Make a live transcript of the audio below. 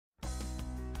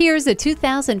Here's a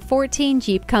 2014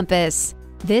 Jeep Compass.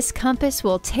 This Compass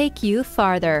will take you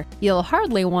farther. You'll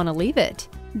hardly want to leave it.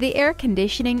 The air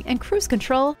conditioning and cruise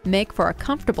control make for a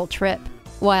comfortable trip,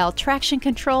 while traction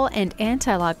control and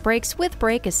anti-lock brakes with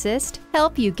brake assist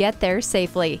help you get there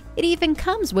safely. It even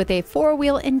comes with a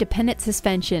 4-wheel independent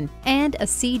suspension and a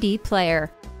CD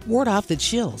player. Ward off the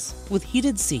chills with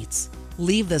heated seats.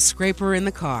 Leave the scraper in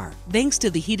the car thanks to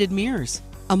the heated mirrors.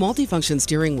 A multifunction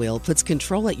steering wheel puts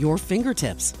control at your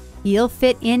fingertips. You'll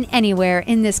fit in anywhere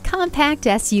in this compact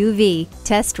SUV.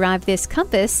 Test drive this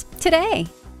Compass today.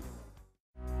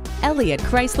 Elliott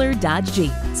Chrysler Dodge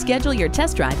Jeep. Schedule your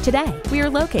test drive today. We are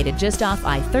located just off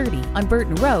I-30 on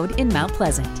Burton Road in Mount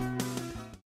Pleasant.